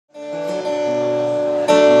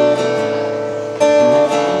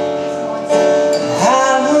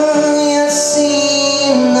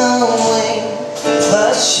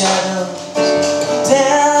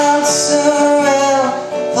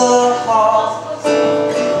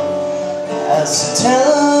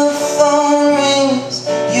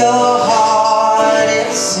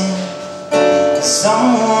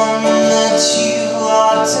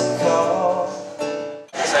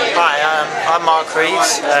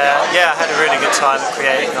Reeves. Yeah, I had a really good time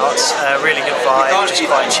creating arts. Really good vibe, just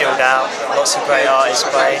quite chilled out. Lots of great artists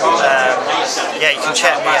playing. Yeah, you can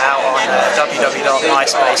check me out on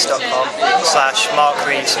www.myspace.com/Marc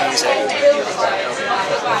Reeves Music.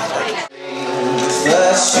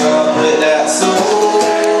 That's but that's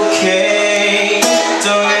okay.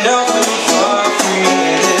 Don't know for free,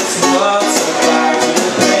 and it's what's about the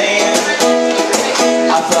pain.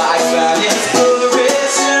 I thought I found it for the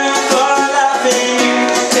rich and for laughing.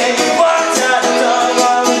 Take what I thought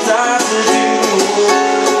what was I to do?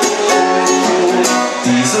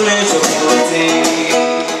 These miserable days.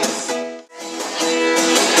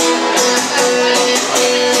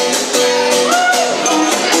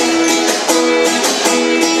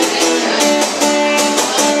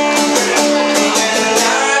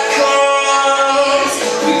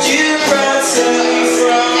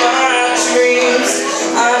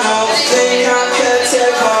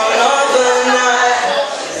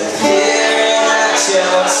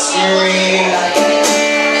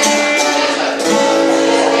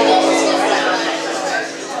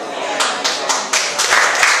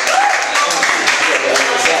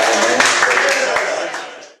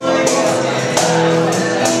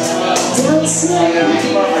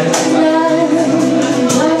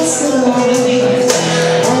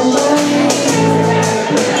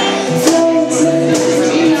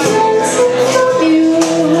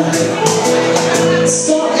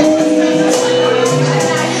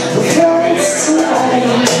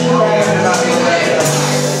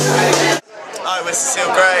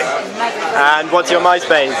 Cecille Gray. And what's your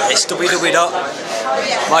MySpace? It's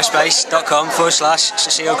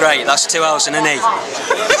www.myspace.com/Cecille Gray. That's 2 L's and an E.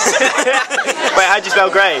 Wait, how do you spell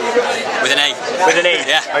Gray? With an E. With an E?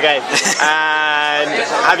 Yeah. Okay. And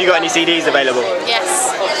have you got any CDs available?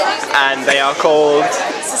 Yes. And they are called?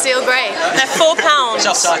 Cecille Gray. They're £4.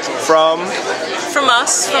 Self-titled. From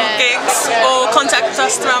us, from gigs, or contact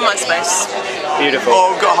us through our MySpace. Beautiful.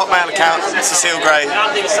 Or we've got a Hotmail account, Cecille Gray,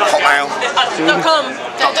 Hotmail. .com.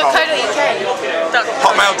 .co.uk.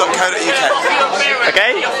 Hotmail.co.uk.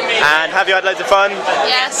 Okay. And have you had loads of fun?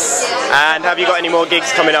 Yes. And have you got any more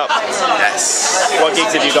gigs coming up? Yes. What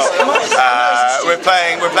gigs have you got? We're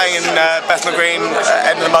playing in Bethnal Green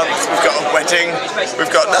end of the month. We've got a wedding.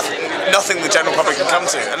 We've got nothing the general public can come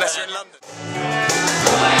to unless you're in London.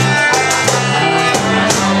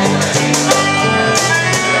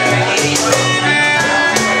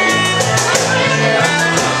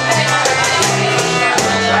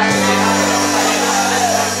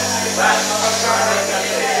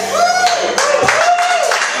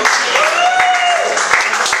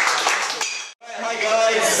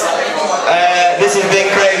 This has been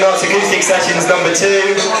Creating Arts Acoustic Sessions number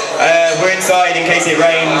 2. We're inside in case it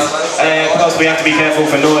rains, plus we have to be careful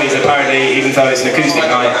for noise apparently, even though it's an acoustic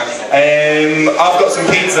night. I've got some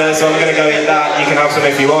pizza, so I'm going to go eat that. You can have some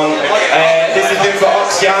if you want. This has been for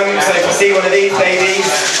Oxjam, so if you see one of these babies,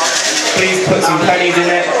 please put some pennies in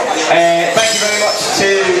it. Thank you very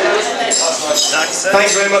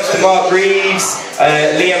much to Marc Reeves,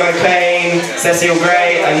 Liam O'Kane, Cecille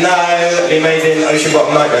Gray, and now the amazing Ocean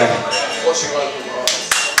Bottom Nightmare.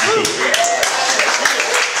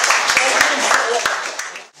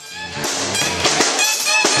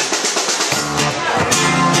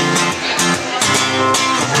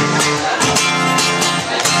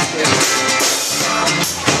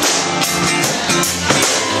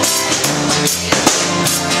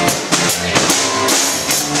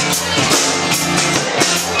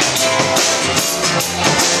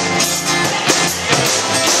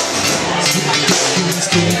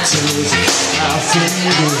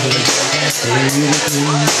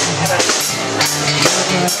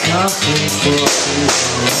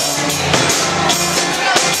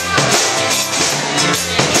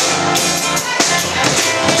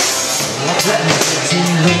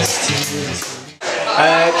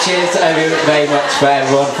 Cheers very much for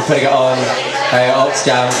everyone for putting it on.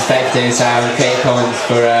 Oxjam, Effective Sound, Kate Commons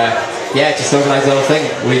for just organising the whole thing.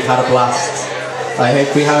 We've had a blast. I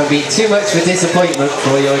hope we haven't been too much of a disappointment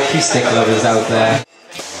for your acoustic lovers out there.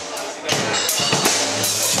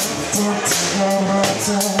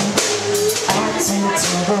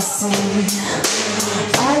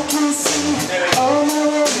 I can see all my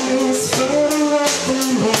worries fading off the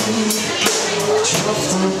way.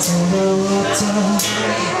 Drifting to the water,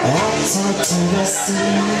 out to the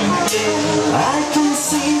sea. I can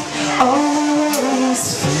see all my worries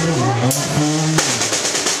fading off the way.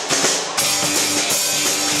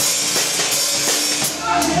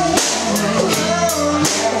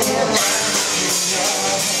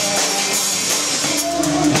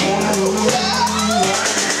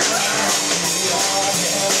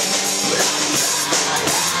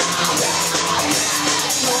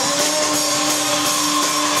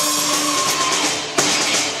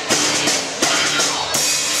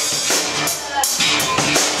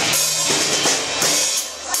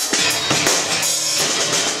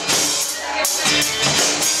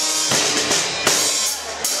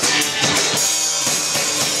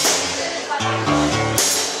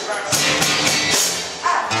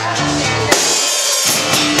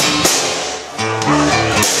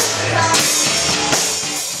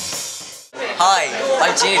 Hi,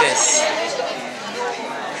 I'm Judas.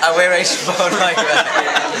 And we're Ocean like that.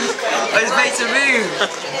 I was made to move.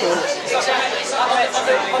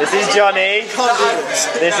 This is Johnny.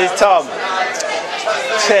 This is Tom.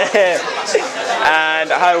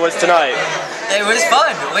 And how was tonight? It was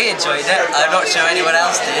fun. We enjoyed it. I'm not sure anyone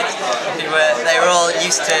else did. They were all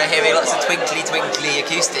used to hearing lots of twinkly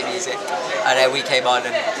acoustic music, and then we came on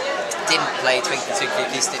and didn't play twinkly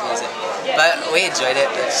acoustic music. But we enjoyed it.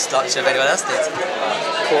 I'm just not sure if anyone else did.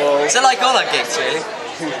 Cool. So like all our gigs, really.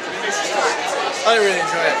 I really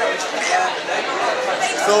enjoyed it.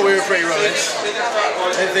 Thought we were pretty rubbish.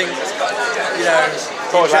 I think, you know,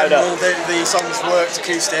 in general, the songs worked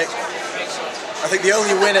acoustic. I think the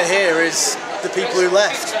only winner here is the people who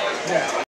left.